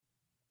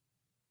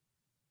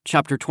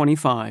Chapter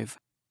 25.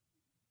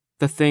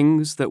 The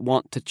Things That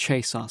Want to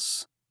Chase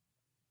Us.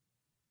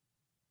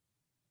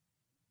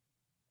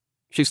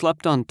 She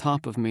slept on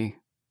top of me.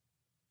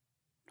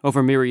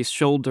 Over Miri's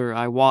shoulder,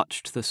 I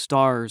watched the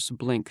stars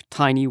blink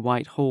tiny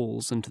white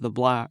holes into the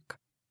black.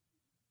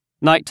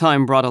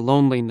 Nighttime brought a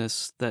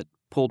loneliness that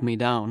pulled me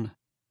down.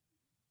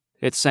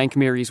 It sank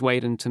Miri's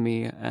weight into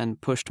me and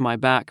pushed my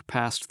back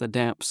past the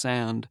damp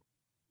sand.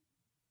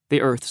 The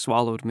earth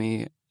swallowed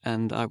me,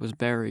 and I was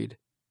buried.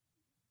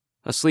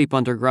 Asleep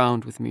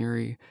underground with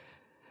Miri,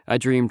 I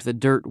dreamed the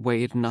dirt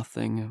weighed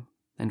nothing,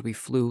 and we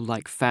flew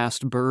like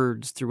fast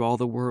birds through all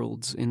the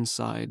world's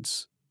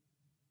insides.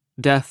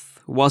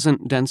 Death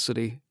wasn't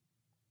density.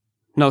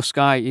 No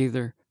sky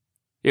either.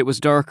 It was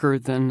darker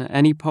than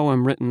any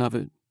poem written of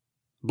it,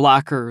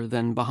 blacker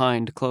than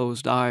behind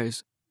closed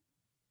eyes.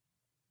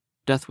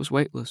 Death was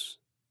weightless,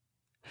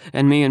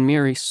 and me and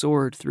Miri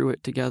soared through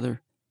it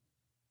together.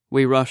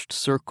 We rushed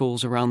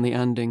circles around the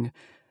ending,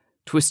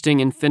 twisting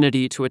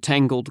infinity to a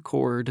tangled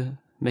cord,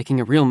 making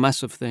a real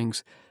mess of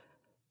things,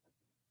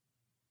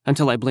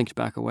 until I blinked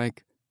back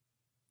awake.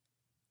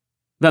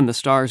 Then the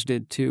stars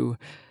did too,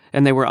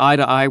 and they were eye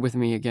to eye with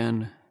me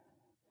again.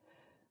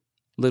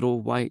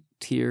 Little white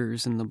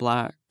tears in the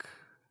black,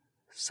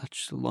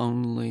 such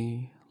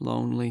lonely,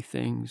 lonely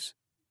things.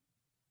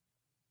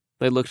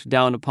 They looked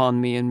down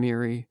upon me and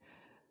Miri,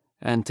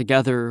 and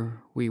together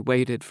we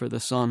waited for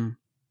the sun.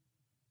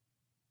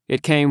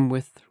 It came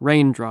with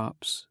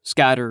raindrops,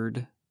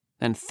 scattered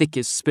and thick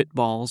as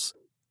spitballs,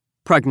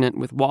 pregnant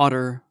with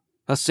water,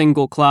 a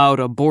single cloud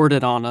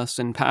aborted on us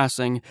in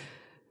passing,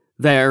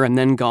 there and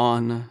then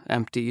gone,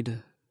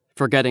 emptied,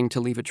 forgetting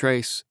to leave a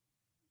trace.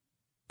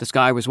 The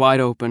sky was wide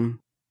open,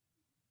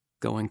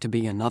 going to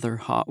be another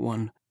hot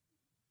one.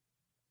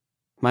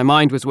 My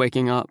mind was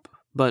waking up,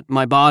 but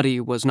my body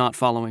was not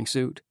following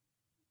suit.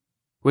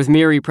 With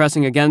Miri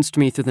pressing against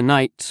me through the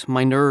night,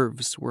 my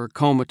nerves were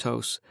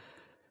comatose.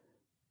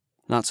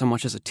 Not so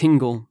much as a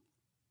tingle.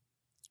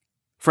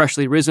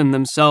 Freshly risen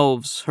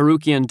themselves,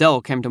 Haruki and Del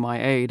came to my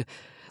aid,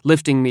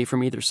 lifting me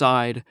from either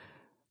side.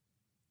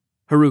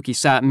 Haruki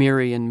sat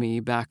Miri and me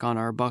back on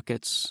our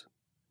buckets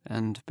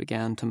and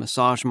began to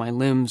massage my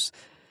limbs.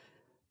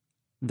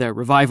 Their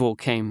revival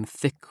came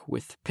thick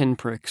with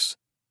pinpricks.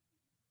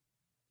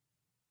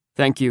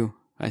 "Thank you,"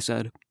 I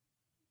said.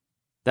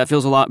 "That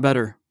feels a lot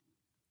better."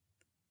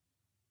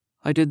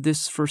 "I did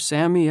this for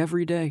Sammy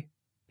every day,"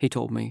 he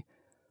told me.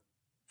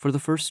 "For the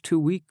first 2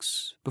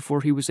 weeks, before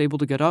he was able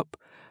to get up,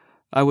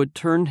 I would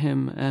turn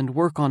him and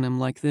work on him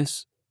like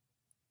this."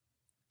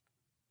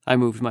 I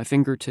moved my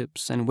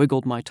fingertips and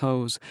wiggled my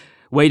toes,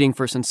 waiting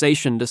for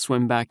sensation to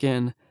swim back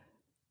in.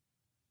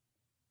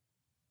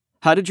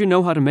 "How did you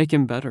know how to make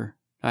him better?"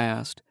 I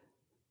asked.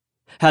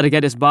 "How to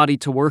get his body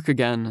to work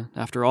again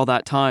after all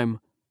that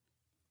time?"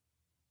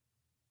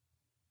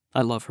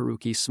 I love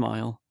Haruki's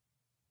smile.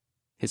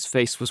 His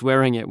face was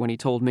wearing it when he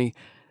told me,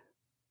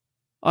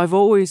 "I've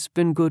always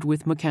been good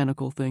with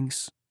mechanical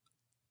things.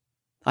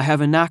 I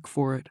have a knack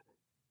for it."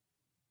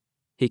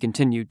 He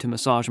continued to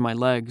massage my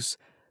legs.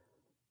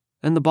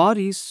 "And the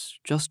body's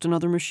just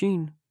another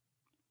machine.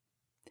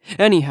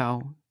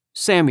 Anyhow,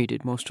 Sammy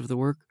did most of the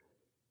work.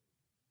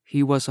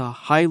 He was a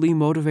highly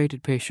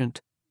motivated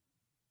patient."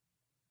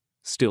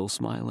 Still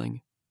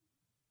smiling.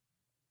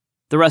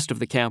 The rest of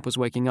the camp was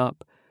waking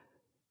up,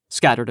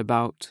 scattered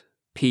about,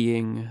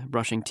 peeing,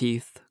 brushing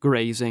teeth,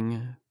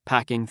 grazing,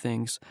 packing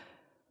things.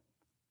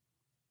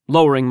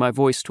 Lowering my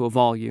voice to a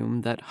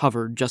volume that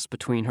hovered just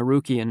between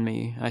Haruki and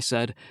me, I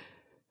said,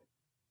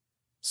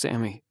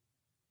 "Sammy,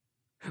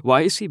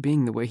 why is he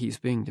being the way he's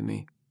being to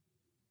me?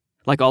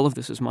 Like all of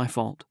this is my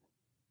fault."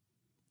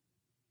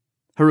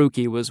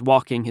 Haruki was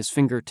walking his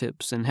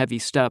fingertips in heavy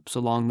steps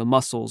along the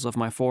muscles of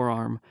my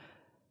forearm.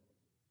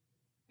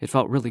 It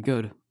felt really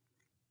good.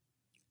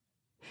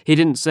 He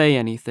didn't say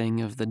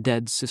anything of the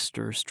dead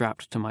sister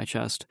strapped to my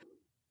chest.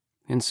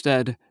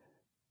 Instead,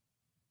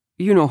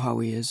 "You know how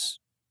he is.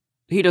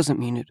 He doesn't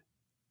mean it.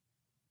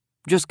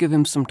 Just give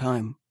him some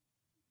time."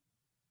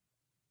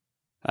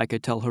 I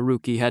could tell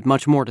Haruki had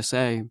much more to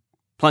say,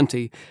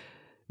 plenty,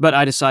 but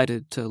I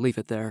decided to leave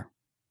it there.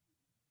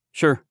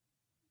 "Sure.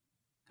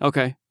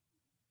 Okay."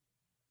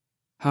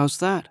 "How's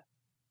that?"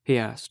 he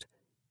asked.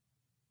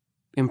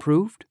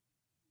 "Improved?"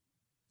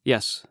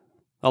 "Yes,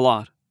 a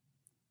lot."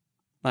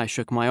 I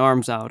shook my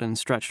arms out and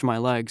stretched my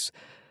legs.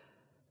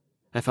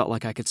 I felt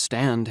like I could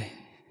stand,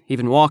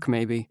 even walk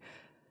maybe.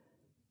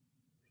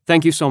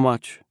 "Thank you so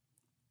much."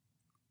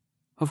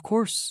 "Of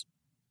course.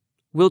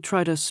 We'll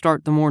try to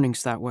start the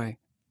mornings that way.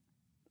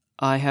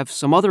 I have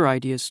some other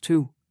ideas,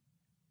 too."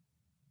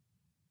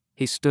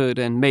 He stood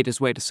and made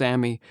his way to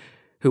Sammy,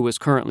 who was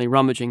currently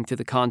rummaging through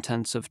the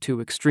contents of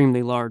 2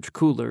 extremely large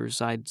coolers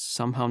I'd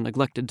somehow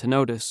neglected to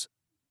notice.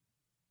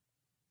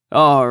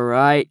 "All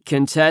right,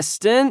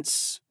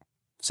 contestants,"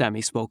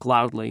 Sammy spoke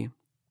loudly,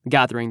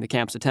 gathering the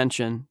camp's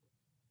attention.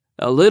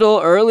 "A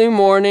little early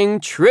morning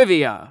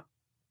trivia."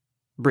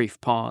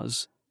 Brief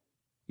pause.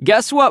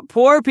 "Guess what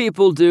poor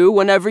people do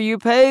whenever you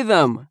pay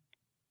them?"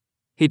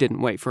 He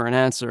didn't wait for an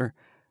answer.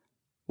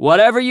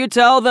 Whatever you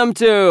tell them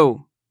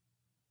to.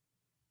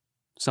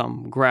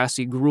 Some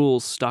grassy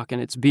gruel stuck in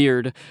its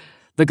beard.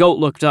 The goat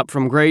looked up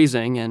from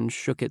grazing and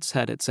shook its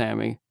head at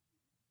Sammy.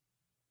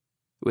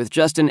 With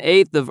just an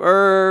eighth of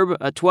herb,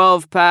 a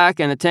 12-pack,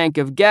 and a tank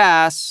of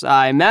gas,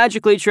 I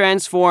magically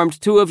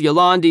transformed 2 of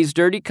Yolandi's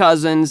dirty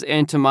cousins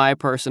into my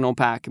personal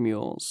pack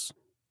mules.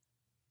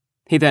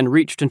 He then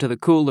reached into the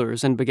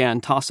coolers and began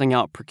tossing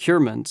out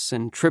procurements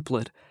in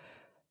triplet.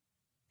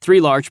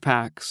 3 large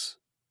packs,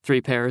 3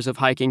 pairs of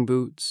hiking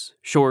boots,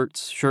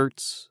 shorts,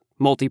 shirts,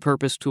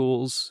 multi-purpose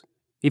tools,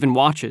 even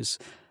watches.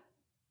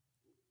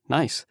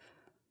 Nice.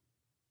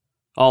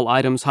 All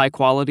items high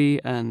quality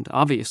and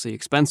obviously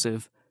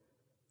expensive.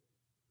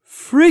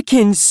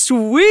 Frickin'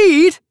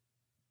 sweet!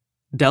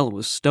 Del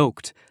was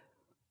stoked.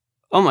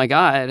 Oh my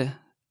god,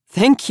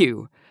 thank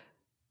you.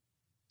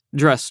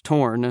 Dress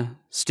torn,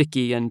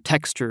 sticky and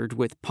textured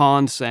with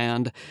pond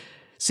sand,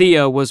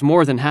 Sia was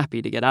more than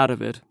happy to get out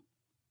of it,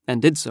 and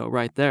did so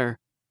right there.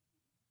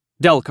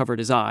 Del covered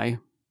his eye,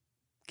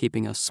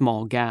 keeping a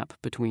small gap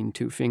between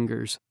 2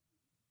 fingers.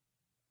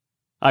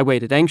 I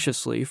waited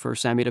anxiously for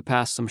Sammy to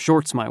pass some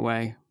shorts my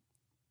way.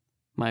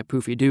 My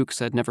poofy dukes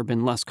had never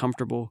been less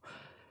comfortable.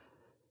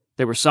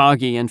 They were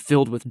soggy and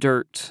filled with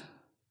dirt,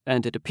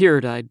 and it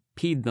appeared I'd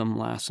peed them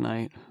last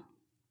night.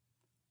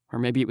 Or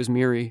maybe it was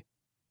Miri.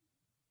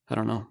 I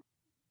don't know.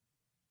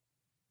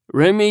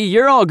 Remy,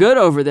 you're all good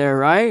over there,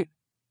 right?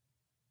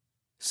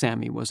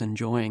 Sammy was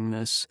enjoying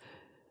this.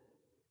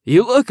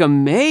 You look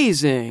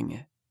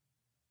amazing.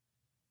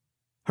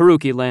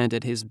 Haruki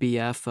landed his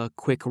BF a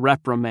quick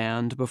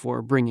reprimand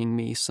before bringing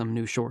me some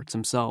new shorts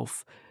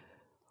himself.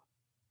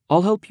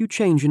 I'll help you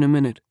change in a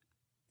minute,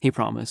 he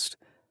promised.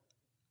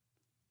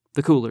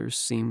 The coolers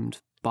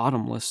seemed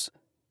bottomless.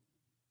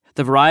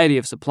 The variety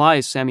of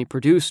supplies Sammy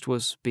produced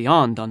was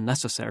beyond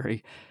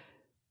unnecessary.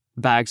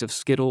 Bags of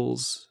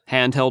Skittles,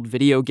 handheld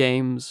video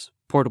games,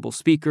 portable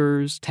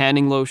speakers,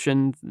 tanning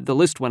lotion, the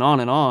list went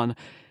on,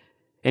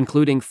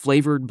 including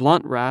flavored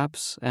blunt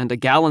wraps and a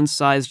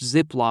gallon-sized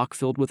Ziploc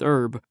filled with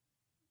herb.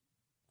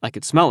 I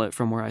could smell it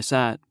from where I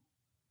sat.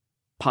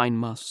 Pine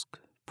musk,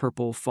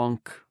 purple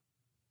funk.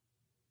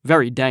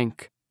 Very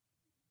dank.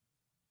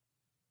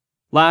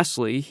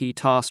 Lastly, he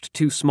tossed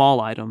 2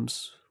 small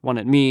items, one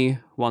at me,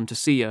 one to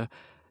Sia.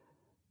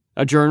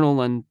 A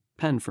journal and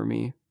pen for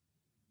me.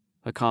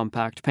 A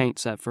compact paint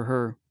set for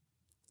her.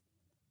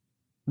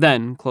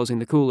 Then, closing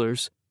the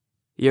coolers,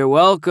 You're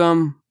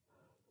welcome.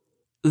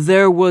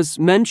 There was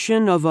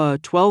mention of a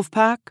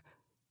 12-pack?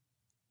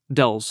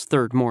 Del's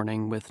 3rd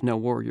morning with no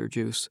warrior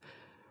juice.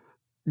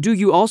 Do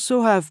you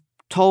also have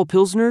tall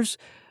pilsners?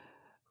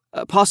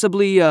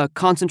 Possibly a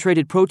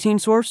concentrated protein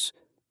source?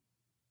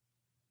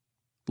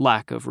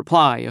 Lack of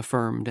reply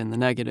affirmed in the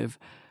negative.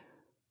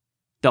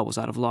 Del was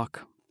out of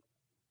luck.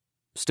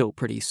 Still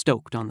pretty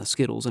stoked on the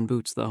Skittles and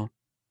boots, though.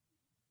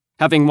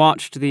 Having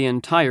watched the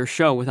entire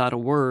show without a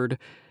word,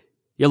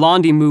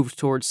 Yolandi moved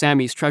toward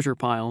Sammy's treasure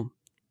pile.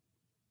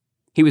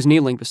 He was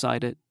kneeling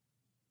beside it,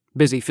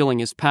 busy filling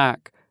his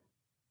pack.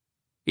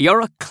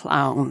 You're a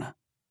clown.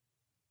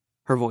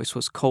 Her voice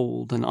was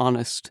cold and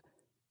honest.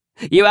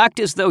 You act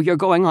as though you're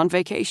going on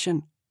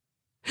vacation.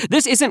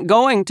 This isn't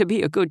going to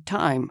be a good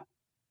time.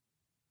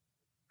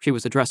 She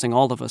was addressing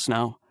all of us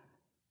now.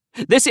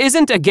 This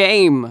isn't a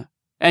game,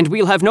 and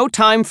we'll have no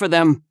time for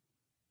them.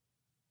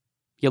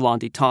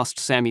 Yolandi tossed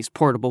Sammy's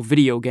portable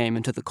video game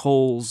into the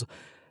coals.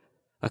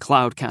 A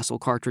Cloud Castle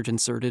cartridge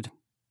inserted.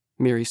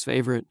 Miri's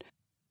favorite.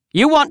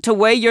 You want to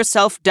weigh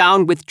yourself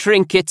down with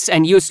trinkets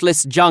and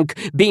useless junk,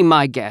 be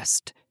my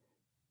guest.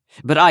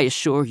 But I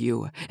assure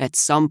you, at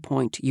some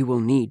point you will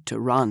need to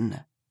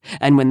run.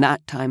 And when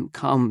that time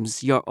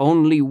comes, your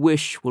only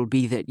wish will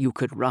be that you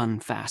could run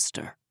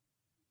faster.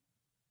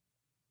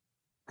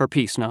 Her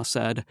piece now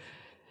said,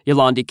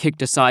 Yolandi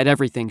kicked aside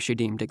everything she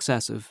deemed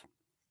excessive,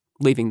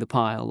 leaving the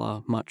pile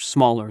a much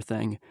smaller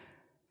thing.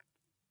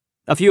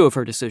 A few of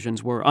her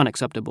decisions were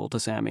unacceptable to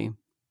Sammy,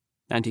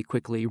 and he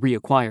quickly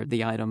reacquired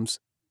the items.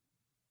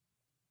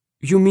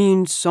 You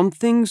mean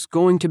something's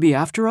going to be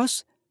after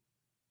us?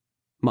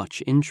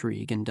 Much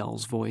intrigue in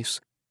Del's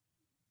voice.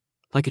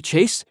 Like a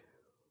chase?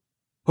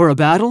 Or a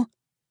battle?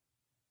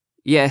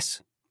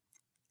 Yes,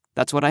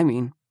 that's what I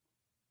mean.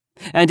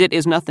 And it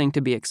is nothing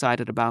to be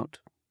excited about.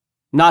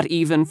 Not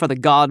even for the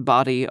god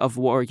body of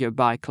warrior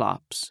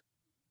Biclops.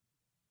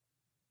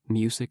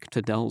 Music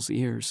to Del's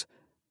ears.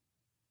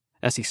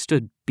 As he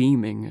stood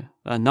beaming,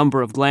 a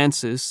number of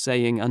glances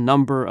saying a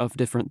number of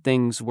different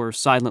things were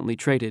silently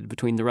traded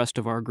between the rest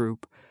of our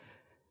group.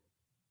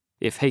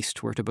 If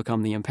haste were to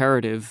become the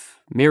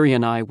imperative, Miri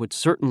and I would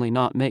certainly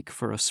not make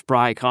for a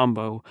spry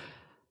combo.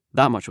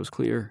 That much was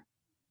clear.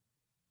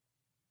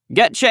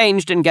 Get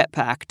changed and get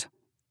packed.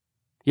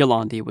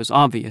 Yolandi was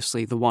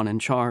obviously the one in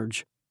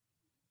charge.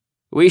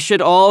 We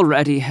should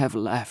already have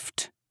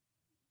left.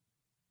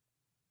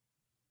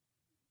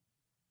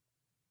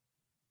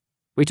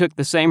 We took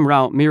the same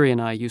route Miri and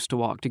I used to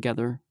walk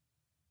together.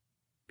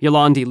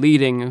 Yolandi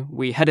leading,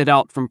 we headed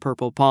out from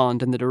Purple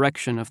Pond in the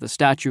direction of the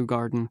statue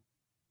garden.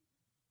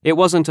 It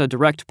wasn't a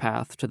direct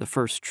path to the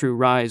first true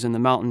rise in the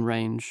mountain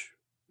range,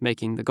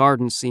 making the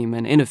garden seem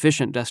an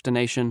inefficient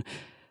destination,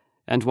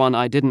 and one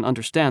I didn't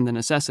understand the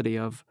necessity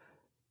of.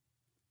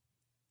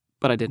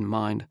 But I didn't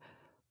mind.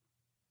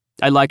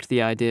 I liked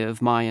the idea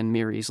of my and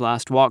Miri's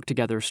last walk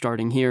together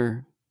starting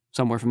here,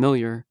 somewhere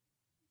familiar,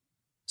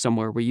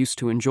 somewhere we used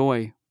to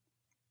enjoy.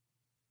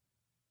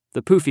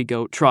 The poofy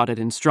goat trotted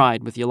in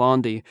stride with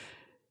Yolandi,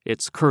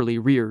 its curly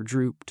rear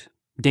drooped,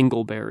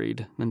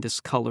 dingleberried and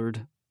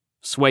discolored,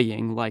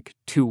 swaying like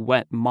two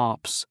wet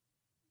mops.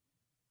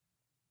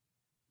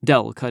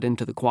 Del cut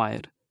into the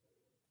quiet.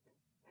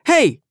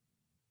 "Hey!"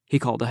 he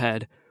called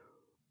ahead.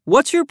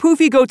 "What's your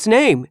poofy goat's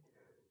name?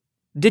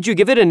 Did you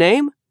give it a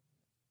name?"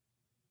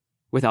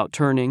 Without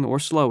turning or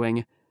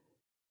slowing,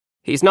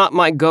 "He's not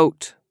my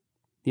goat,"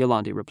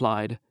 Yolandi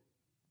replied.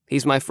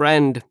 "He's my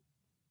friend,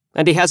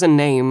 and he has a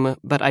name,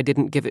 but I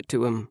didn't give it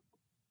to him."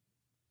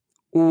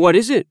 "What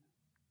is it?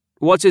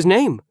 What's his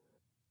name?"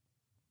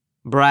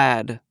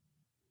 "Brad."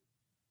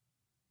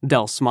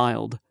 Del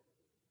smiled.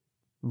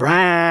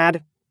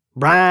 "Brad,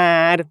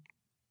 Brad,"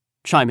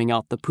 chiming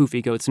out the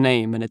poofy goat's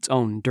name in its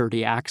own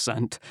dirty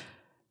accent.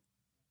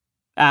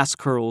 Ass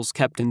curls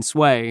kept in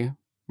sway,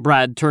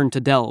 Brad turned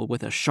to Del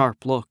with a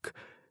sharp look.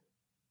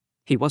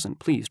 He wasn't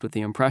pleased with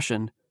the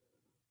impression.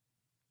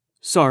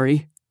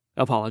 "Sorry,"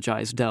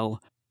 apologized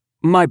Del.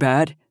 "My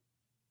bad."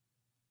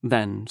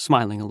 Then,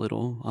 smiling a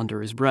little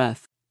under his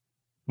breath,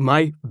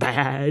 "My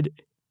bad,"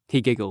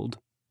 he giggled.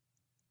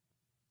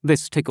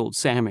 This tickled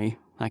Sammy,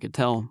 I could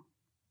tell.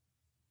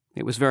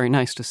 It was very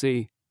nice to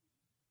see.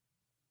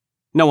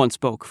 No one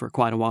spoke for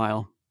quite a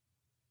while.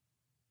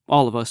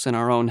 All of us in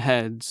our own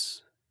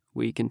heads,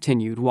 we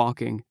continued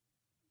walking.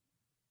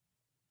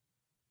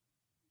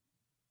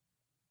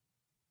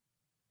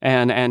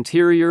 An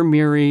anterior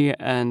Miri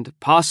and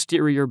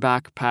posterior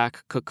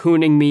backpack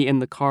cocooning me in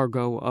the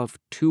cargo of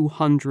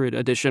 200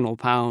 additional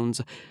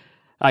pounds,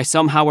 I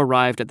somehow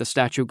arrived at the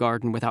statue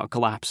garden without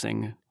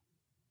collapsing.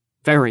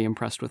 Very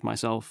impressed with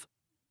myself.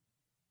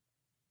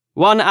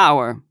 1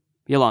 hour,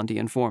 Yolandi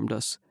informed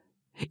us.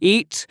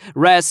 Eat,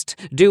 rest,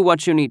 do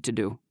what you need to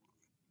do.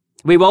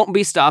 We won't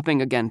be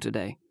stopping again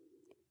today.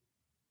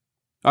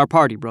 Our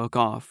party broke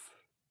off,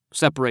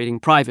 separating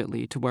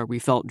privately to where we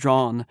felt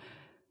drawn.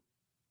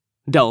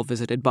 Del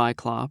visited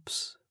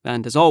Biclops,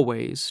 and as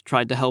always,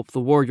 tried to help the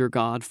warrior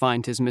god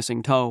find his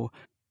missing toe.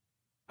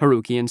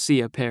 Haruki and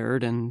Sia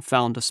paired and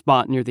found a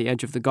spot near the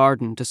edge of the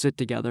garden to sit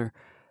together.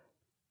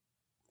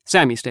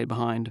 Sammy stayed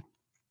behind.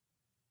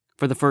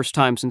 For the first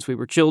time since we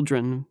were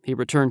children, he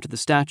returned to the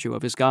statue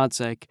of his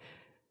godsake.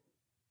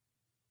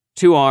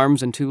 2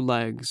 arms and 2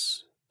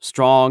 legs,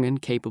 strong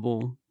and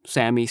capable,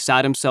 Sammy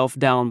sat himself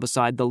down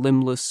beside the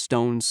limbless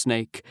stone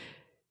snake,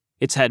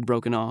 its head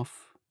broken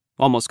off,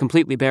 almost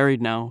completely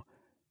buried now.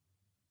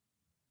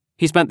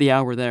 He spent the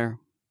hour there,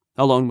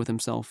 alone with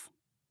himself.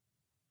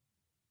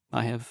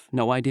 I have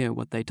no idea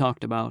what they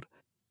talked about.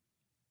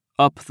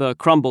 Up the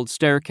crumbled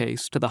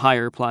staircase to the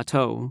higher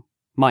plateau,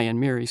 my and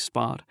Miri's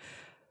spot,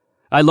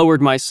 I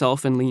lowered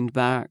myself and leaned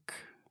back,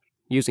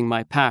 using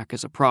my pack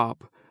as a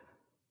prop.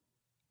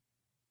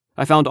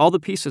 I found all the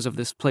pieces of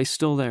this place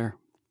still there,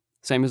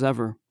 same as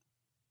ever.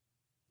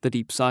 The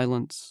deep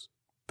silence,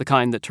 the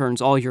kind that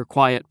turns all your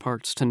quiet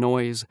parts to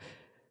noise,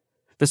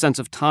 the sense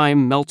of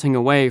time melting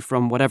away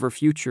from whatever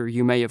future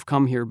you may have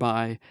come here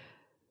by,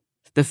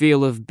 the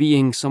feel of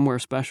being somewhere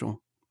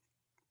special,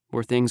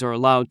 where things are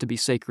allowed to be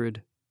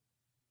sacred,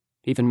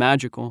 even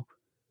magical.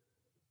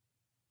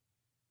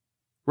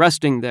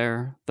 Resting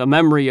there, the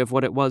memory of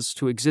what it was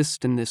to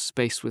exist in this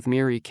space with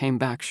Miri came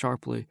back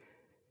sharply.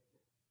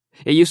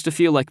 It used to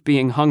feel like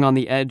being hung on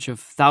the edge of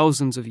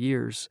thousands of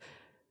years,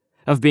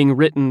 of being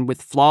written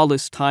with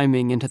flawless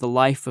timing into the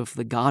life of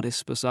the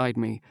goddess beside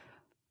me,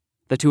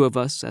 the two of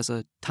us as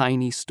a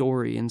tiny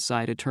story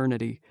inside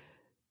eternity,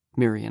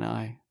 Miri and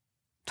I,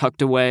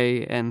 tucked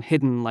away and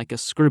hidden like a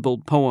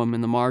scribbled poem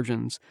in the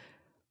margins.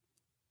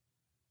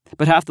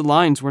 But half the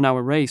lines were now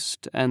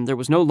erased, and there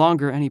was no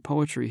longer any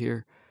poetry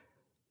here.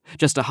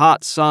 Just a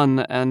hot sun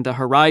and a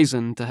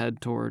horizon to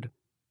head toward.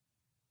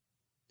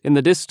 In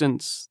the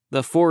distance,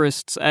 the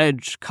forest's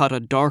edge cut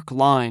a dark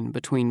line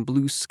between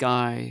blue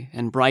sky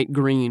and bright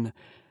green.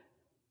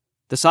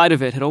 The sight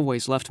of it had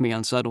always left me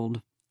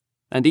unsettled,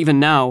 and even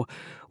now,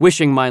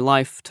 wishing my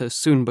life to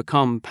soon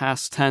become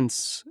past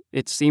tense,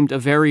 it seemed a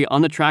very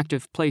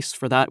unattractive place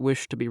for that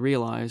wish to be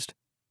realized.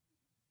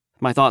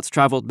 My thoughts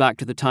traveled back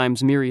to the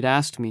times Miri'd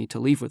asked me to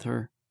leave with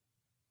her.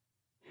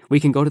 "We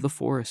can go to the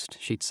forest,"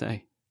 she'd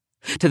say.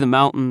 "To the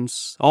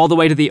mountains, all the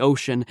way to the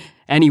ocean,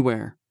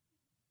 anywhere."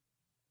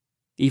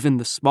 Even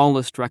the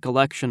smallest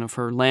recollection of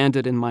her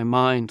landed in my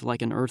mind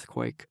like an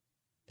earthquake,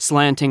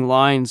 slanting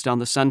lines down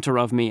the center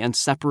of me and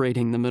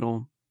separating the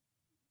middle.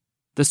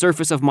 The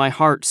surface of my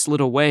heart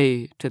slid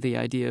away to the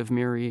idea of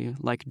Miri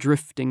like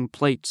drifting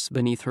plates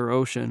beneath her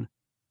ocean.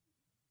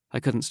 I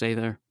couldn't stay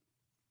there.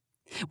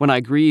 When I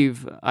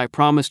grieve, I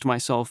promised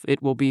myself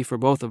it will be for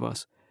both of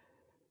us.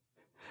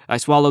 I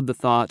swallowed the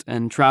thought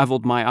and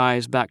traveled my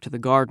eyes back to the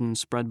garden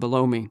spread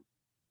below me.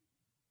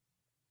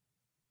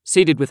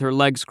 Seated with her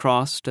legs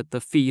crossed at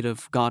the feet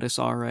of Goddess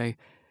Are,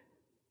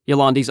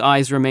 Yolandi's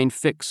eyes remained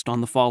fixed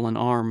on the fallen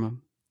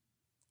arm,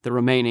 the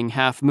remaining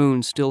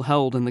half-moon still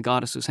held in the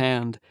goddess's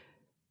hand.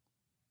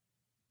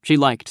 She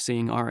liked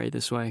seeing Are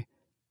this way.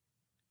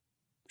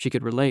 She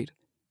could relate.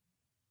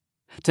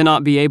 To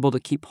not be able to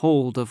keep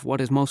hold of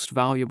what is most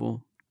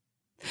valuable,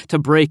 to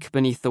break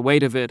beneath the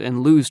weight of it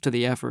and lose to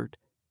the effort.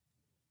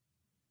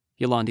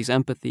 Yolandi's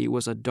empathy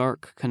was a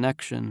dark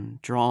connection,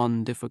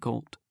 drawn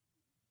difficult.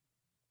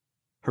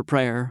 Her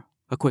prayer,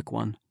 a quick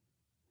one.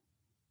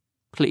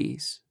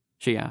 "Please,"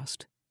 she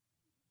asked.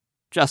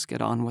 "Just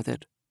get on with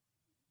it."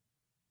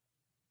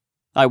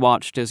 I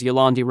watched as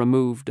Yolandi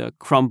removed a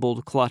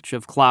crumbled clutch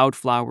of cloud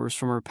flowers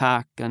from her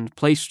pack and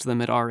placed them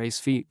at Are's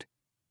feet.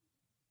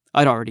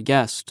 I'd already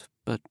guessed,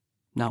 but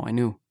now I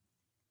knew.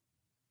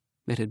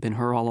 It had been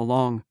her all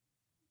along.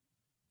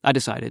 I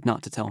decided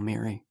not to tell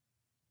Miri.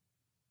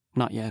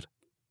 Not yet.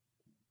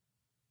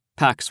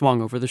 Pack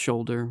swung over the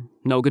shoulder.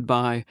 No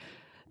goodbye.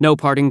 No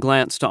parting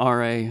glance to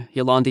Are.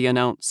 Yolandi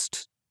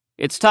announced,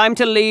 "It's time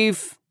to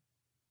leave."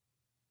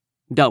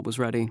 Del was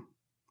ready,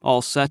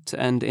 all set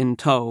and in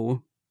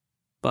tow,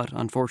 but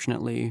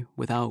unfortunately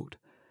without.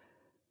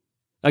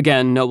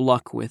 Again, no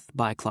luck with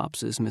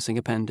Biclops's missing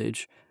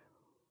appendage.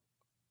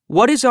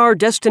 "What is our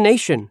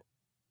destination?"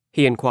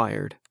 he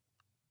inquired.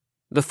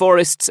 "The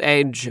forest's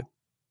edge.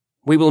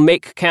 We will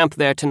make camp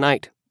there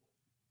tonight."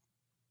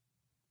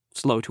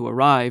 Slow to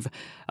arrive,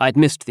 I'd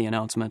missed the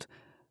announcement.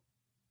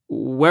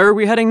 "Where are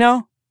we heading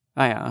now?"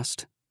 I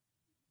asked.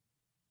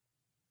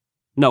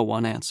 No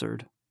one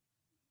answered.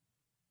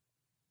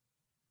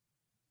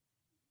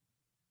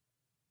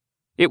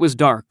 It was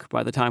dark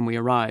by the time we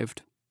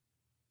arrived.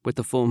 With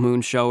the full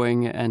moon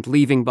showing and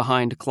leaving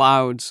behind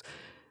clouds,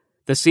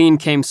 the scene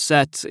came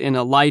set in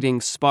a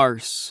lighting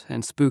sparse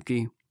and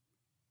spooky.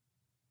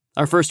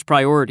 Our first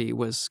priority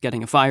was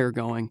getting a fire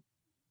going.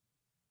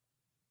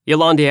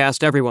 Yolandi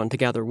asked everyone to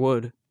gather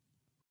wood.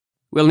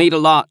 "We'll need a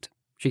lot,"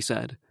 she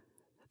said.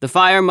 "The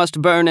fire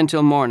must burn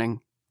until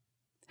morning.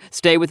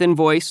 Stay within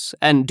voice,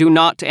 and do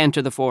not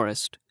enter the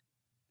forest."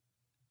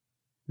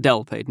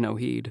 Del paid no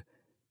heed.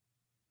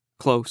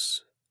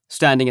 Close,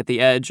 standing at the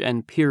edge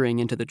and peering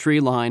into the tree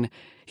line,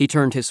 he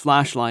turned his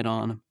flashlight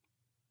on.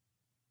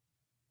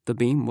 The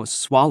beam was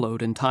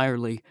swallowed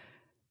entirely.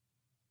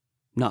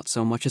 Not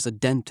so much as a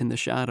dent in the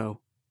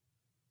shadow.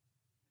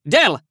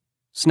 "Del!"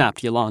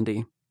 snapped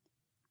Yolandi.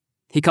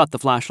 He cut the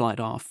flashlight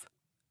off.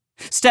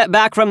 "Step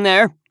back from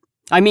there.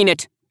 I mean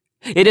it.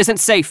 It isn't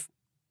safe."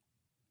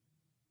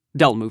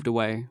 Del moved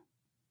away,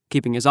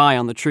 keeping his eye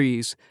on the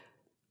trees.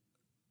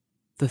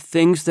 "The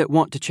things that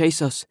want to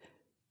chase us,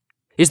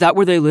 is that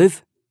where they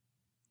live?"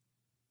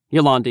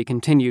 Yolandi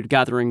continued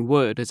gathering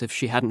wood as if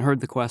she hadn't heard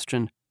the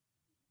question.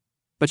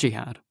 But she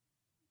had.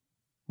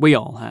 We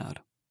all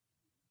had.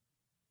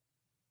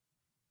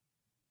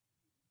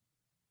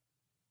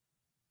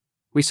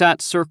 We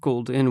sat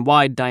circled in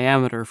wide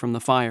diameter from the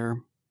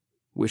fire,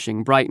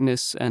 wishing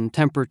brightness and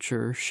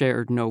temperature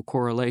shared no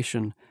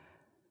correlation.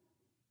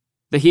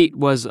 The heat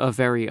was a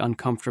very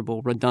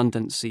uncomfortable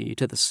redundancy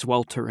to the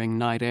sweltering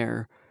night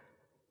air.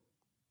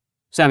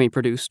 Sammy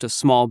produced a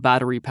small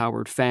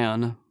battery-powered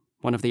fan,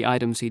 one of the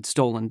items he'd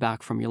stolen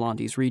back from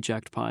Yolandi's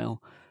reject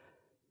pile.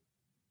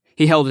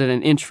 He held it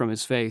an inch from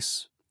his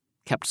face,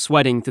 kept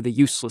sweating through the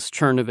useless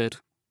churn of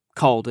it,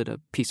 called it a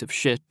piece of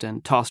shit,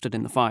 and tossed it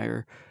in the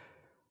fire.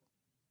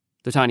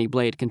 The tiny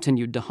blade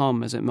continued to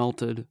hum as it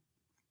melted.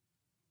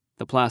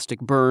 The plastic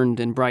burned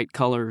in bright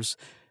colors,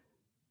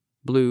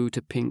 blue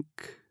to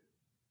pink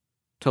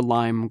to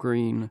lime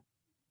green.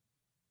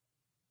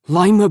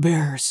 "Lima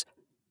bears!"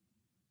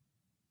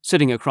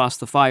 Sitting across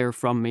the fire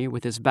from me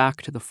with his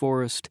back to the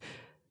forest,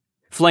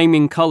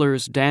 flaming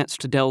colors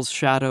danced Del's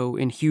shadow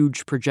in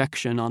huge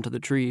projection onto the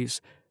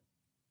trees.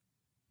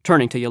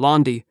 Turning to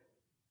Yolandi,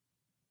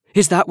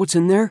 "Is that what's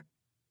in there?"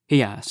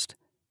 he asked.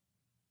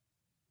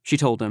 She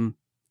told him,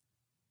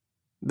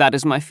 "That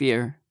is my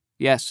fear,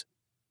 yes."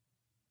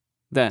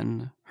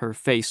 Then, her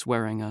face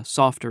wearing a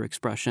softer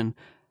expression,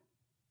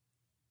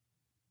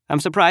 "I'm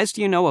surprised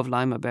you know of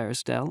Lima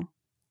bears, Del.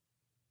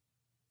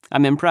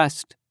 I'm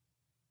impressed."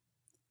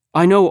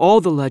 "I know all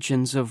the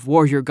legends of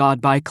warrior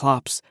god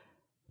Biclops,"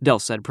 Del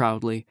said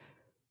proudly.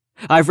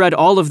 "I've read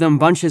all of them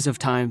bunches of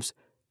times."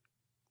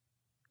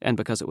 And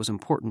because it was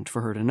important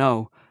for her to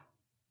know,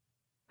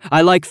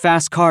 "I like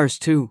fast cars,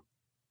 too."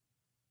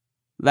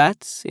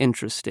 "That's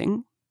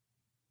interesting."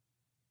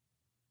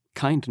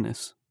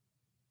 Kindness.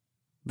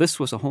 This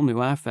was a whole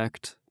new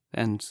affect,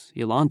 and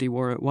Yolandi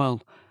wore it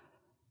well.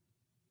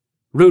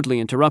 Rudely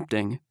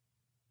interrupting,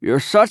 "You're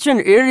such an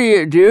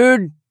idiot,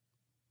 dude."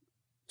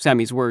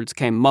 Sammy's words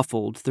came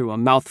muffled through a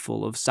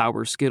mouthful of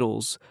sour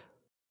Skittles.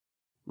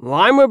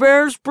 "Lima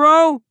bears,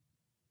 bro?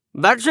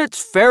 That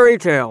shit's fairy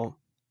tale."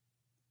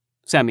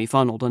 Sammy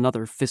funneled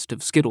another fist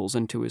of Skittles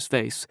into his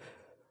face.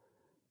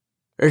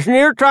 "It's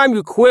near time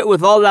you quit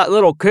with all that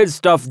little kid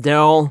stuff,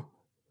 Del.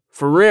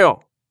 For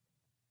real."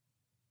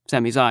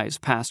 Sammy's eyes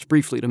passed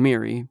briefly to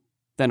Miri,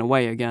 then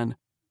away again.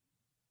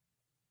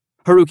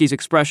 Haruki's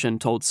expression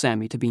told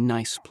Sammy to be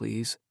nice,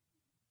 please.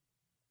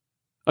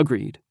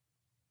 Agreed.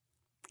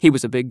 He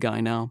was a big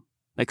guy now,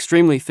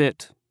 extremely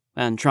fit,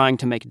 and trying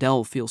to make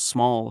Dell feel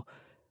small.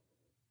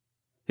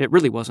 It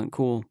really wasn't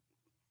cool.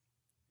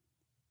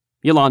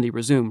 Yolandi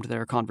resumed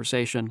their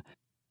conversation.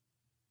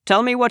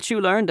 Tell me what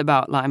you learned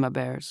about Lima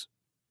bears.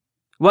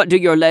 What do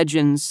your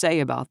legends say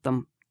about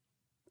them?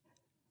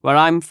 Where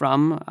I'm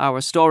from,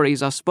 our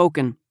stories are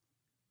spoken.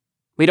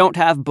 We don't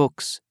have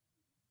books.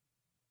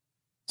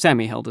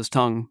 Sammy held his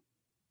tongue.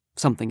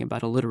 Something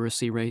about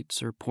illiteracy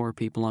rates or poor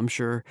people, I'm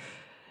sure,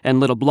 and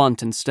lit a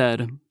blunt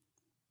instead.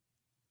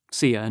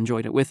 Sia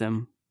enjoyed it with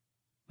him,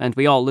 and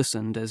we all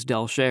listened as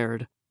Dell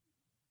shared.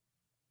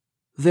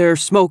 They're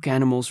smoke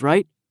animals,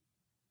 right?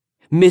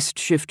 Mist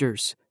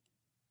shifters.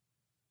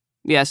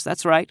 Yes,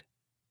 that's right,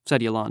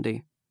 said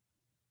Yolandi.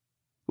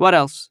 What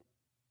else?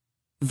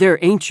 They're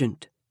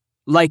ancient.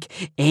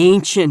 Like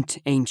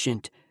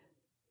ancient.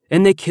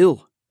 And they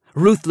kill,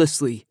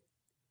 ruthlessly.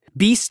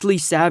 Beastly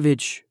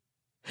savage.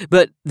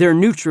 But they're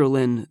neutral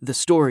in the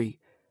story.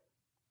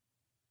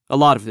 A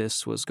lot of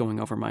this was going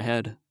over my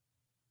head.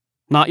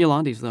 Not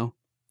Yolandi's, though.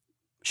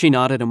 She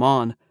nodded him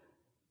on.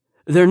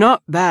 They're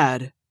not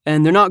bad,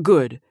 and they're not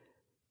good.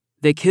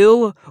 They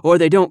kill, or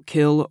they don't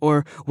kill,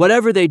 or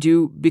whatever they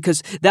do,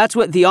 because that's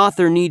what the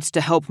author needs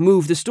to help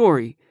move the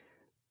story.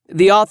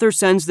 The author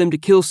sends them to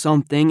kill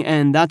something,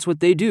 and that's what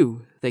they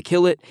do. They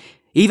kill it,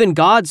 even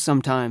gods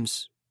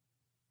sometimes.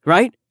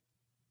 Right?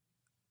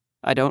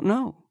 I don't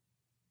know,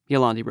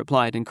 Yolandi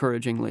replied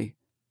encouragingly.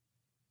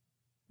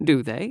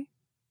 Do they?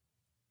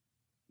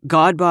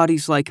 God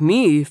bodies like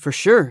me, for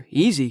sure,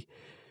 easy.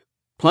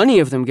 Plenty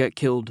of them get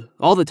killed,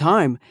 all the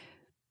time.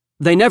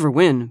 They never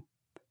win.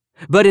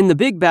 But in the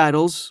big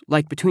battles,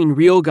 like between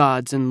real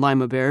gods and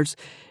Lima bears,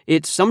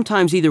 it's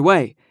sometimes either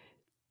way.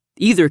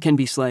 Either can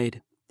be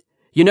slayed.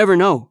 You never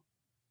know.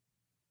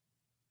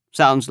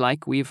 Sounds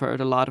like we've heard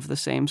a lot of the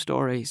same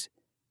stories.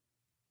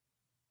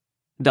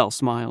 Dell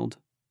smiled.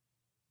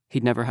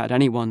 He'd never had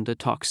anyone to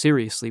talk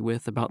seriously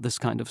with about this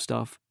kind of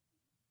stuff.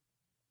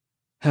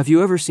 Have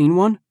you ever seen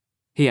one?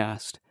 He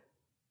asked.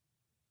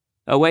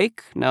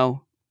 Awake?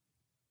 No.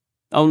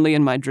 Only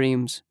in my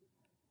dreams.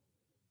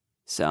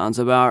 Sounds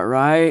about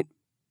right.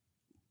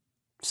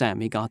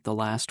 Sammy got the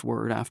last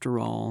word after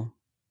all,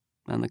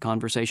 and the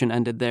conversation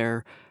ended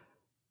there,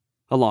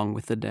 along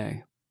with the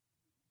day.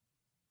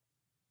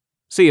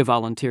 Sia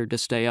volunteered to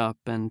stay up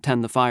and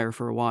tend the fire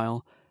for a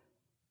while.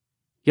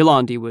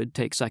 Yolandi would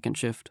take second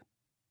shift.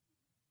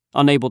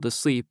 Unable to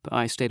sleep,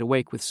 I stayed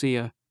awake with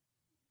Sia.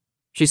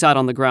 She sat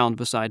on the ground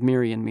beside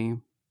Miri and me.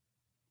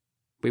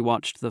 We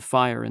watched the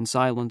fire in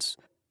silence.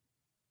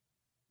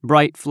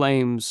 Bright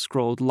flames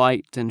scrolled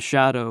light and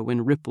shadow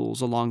in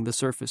ripples along the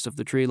surface of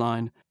the tree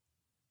line.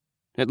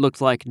 It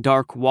looked like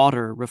dark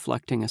water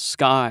reflecting a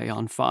sky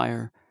on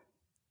fire.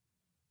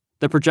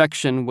 The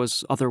projection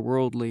was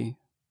otherworldly,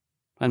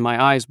 and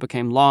my eyes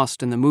became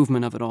lost in the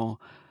movement of it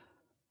all,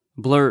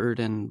 blurred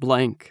and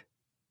blank.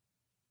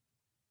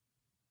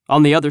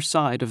 On the other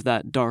side of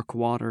that dark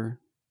water,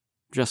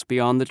 just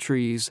beyond the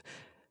trees,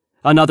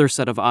 another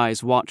set of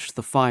eyes watched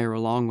the fire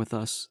along with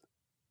us.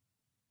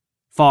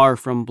 Far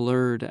from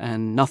blurred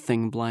and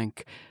nothing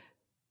blank,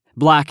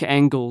 black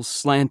angles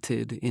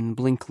slanted in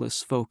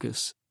blinkless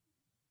focus.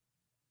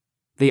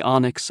 The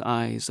onyx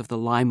eyes of the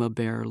Lima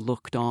bear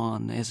looked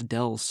on as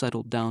Dell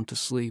settled down to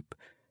sleep.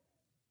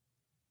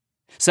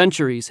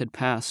 Centuries had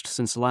passed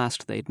since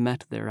last they'd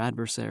met their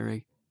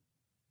adversary,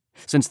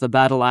 since the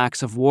battle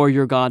axe of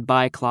warrior god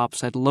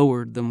Biclops had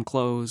lowered them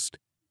closed.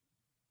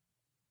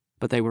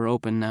 But they were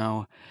open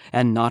now,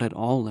 and not at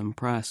all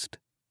impressed.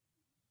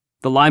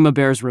 The Lima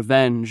bear's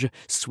revenge,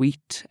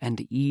 sweet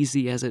and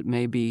easy as it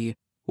may be,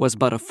 was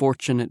but a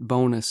fortunate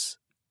bonus.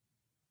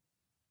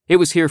 It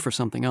was here for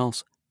something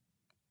else.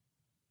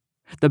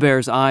 The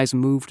bear's eyes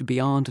moved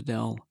beyond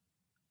Dell.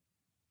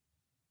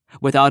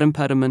 Without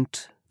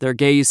impediment, their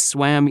gaze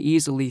swam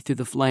easily through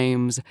the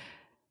flames,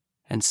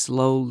 and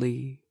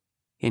slowly,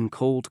 in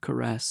cold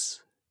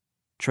caress,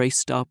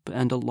 traced up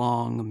and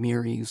along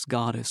Miri's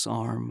goddess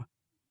arm.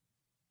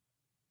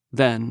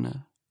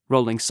 Then,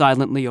 rolling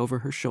silently over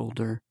her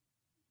shoulder,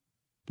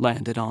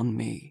 landed on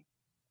me.